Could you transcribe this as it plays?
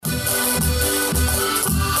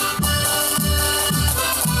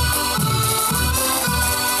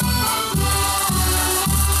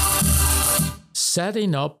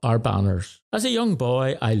Setting up our banners. As a young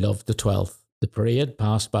boy, I loved the 12th. The parade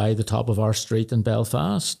passed by the top of our street in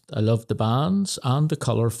Belfast. I loved the bands and the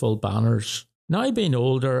colourful banners. Now being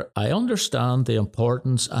older, I understand the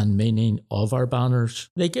importance and meaning of our banners.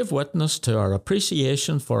 They give witness to our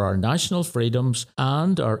appreciation for our national freedoms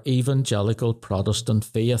and our evangelical Protestant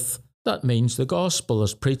faith. That means the gospel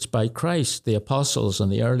as preached by Christ, the apostles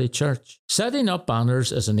and the early church. Setting up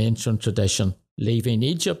banners is an ancient tradition. Leaving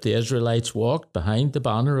Egypt, the Israelites walked behind the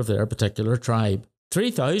banner of their particular tribe.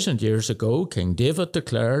 3,000 years ago, King David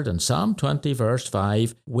declared in Psalm 20 verse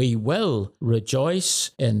 5, "We will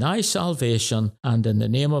rejoice in thy salvation, and in the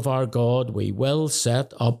name of our God we will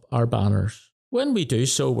set up our banners." When we do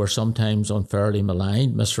so, we're sometimes unfairly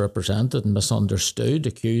maligned, misrepresented and misunderstood,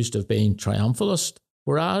 accused of being triumphalist,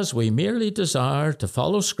 whereas we merely desire to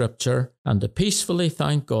follow Scripture and to peacefully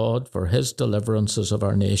thank God for His deliverances of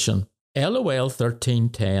our nation. LOL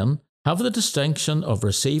 1310 have the distinction of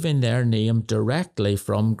receiving their name directly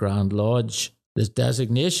from Grand Lodge. The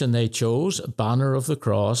designation they chose, Banner of the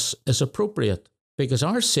Cross, is appropriate because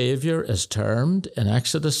our Saviour is termed in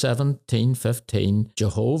Exodus 17:15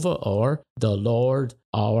 Jehovah, or the Lord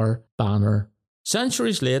our banner.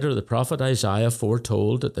 Centuries later, the prophet Isaiah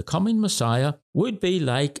foretold that the coming Messiah would be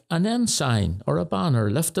like an ensign or a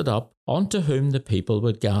banner lifted up unto whom the people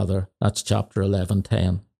would gather. That's chapter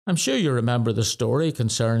 11:10. I'm sure you remember the story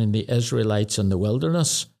concerning the Israelites in the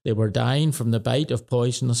wilderness. They were dying from the bite of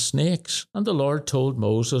poisonous snakes, and the Lord told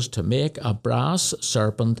Moses to make a brass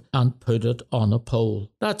serpent and put it on a pole.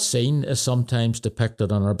 That scene is sometimes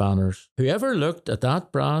depicted on our banners. Whoever looked at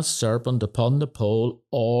that brass serpent upon the pole,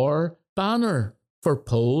 or banner, for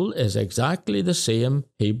pole is exactly the same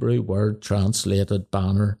Hebrew word translated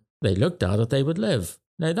banner. They looked at it, they would live.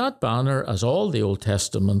 Now that banner, as all the Old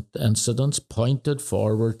Testament incidents, pointed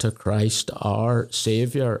forward to Christ, our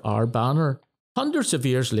Saviour, our banner. Hundreds of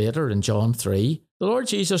years later in John 3, the Lord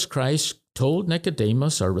Jesus Christ told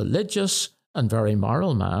Nicodemus, a religious and very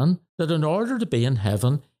moral man, that in order to be in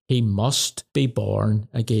heaven, he must be born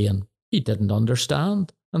again. He didn't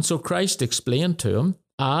understand. And so Christ explained to him,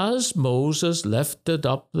 as Moses lifted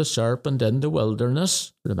up the serpent in the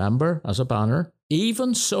wilderness, remember, as a banner,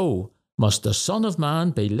 even so must the Son of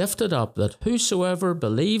Man be lifted up, that whosoever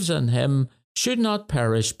believes in him should not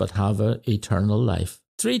perish but have eternal life.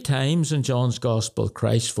 3 times in John's Gospel,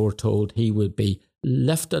 Christ foretold he would be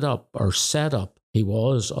lifted up or set up. He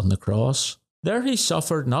was on the cross. There he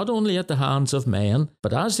suffered not only at the hands of men,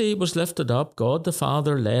 but as he was lifted up, God the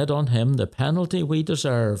Father laid on him the penalty we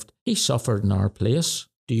deserved. He suffered in our place.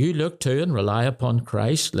 Do you look to and rely upon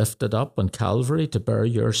Christ lifted up on Calvary to bear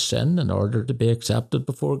your sin in order to be accepted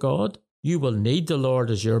before God? You will need the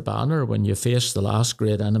Lord as your banner when you face the last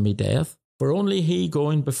great enemy, death. For only He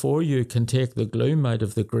going before you can take the gloom out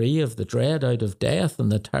of the grave, the dread out of death,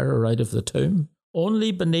 and the terror out of the tomb.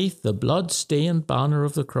 Only beneath the blood-stained banner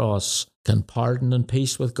of the cross can pardon and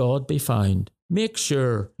peace with God be found. Make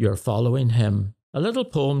sure you're following Him. A little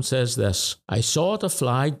poem says this: I sought a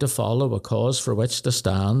flag to follow, a cause for which to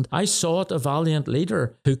stand. I sought a valiant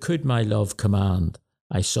leader who could my love command.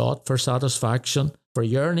 I sought for satisfaction, for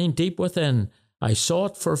yearning deep within. I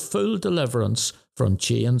sought for full deliverance from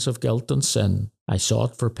chains of guilt and sin. I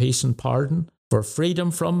sought for peace and pardon, for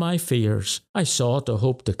freedom from my fears. I sought a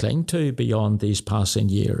hope to cling to beyond these passing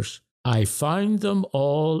years. I found them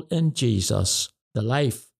all in Jesus, the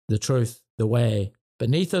life, the truth, the way.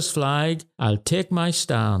 Beneath His flag, I'll take my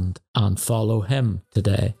stand and follow Him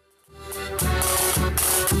today.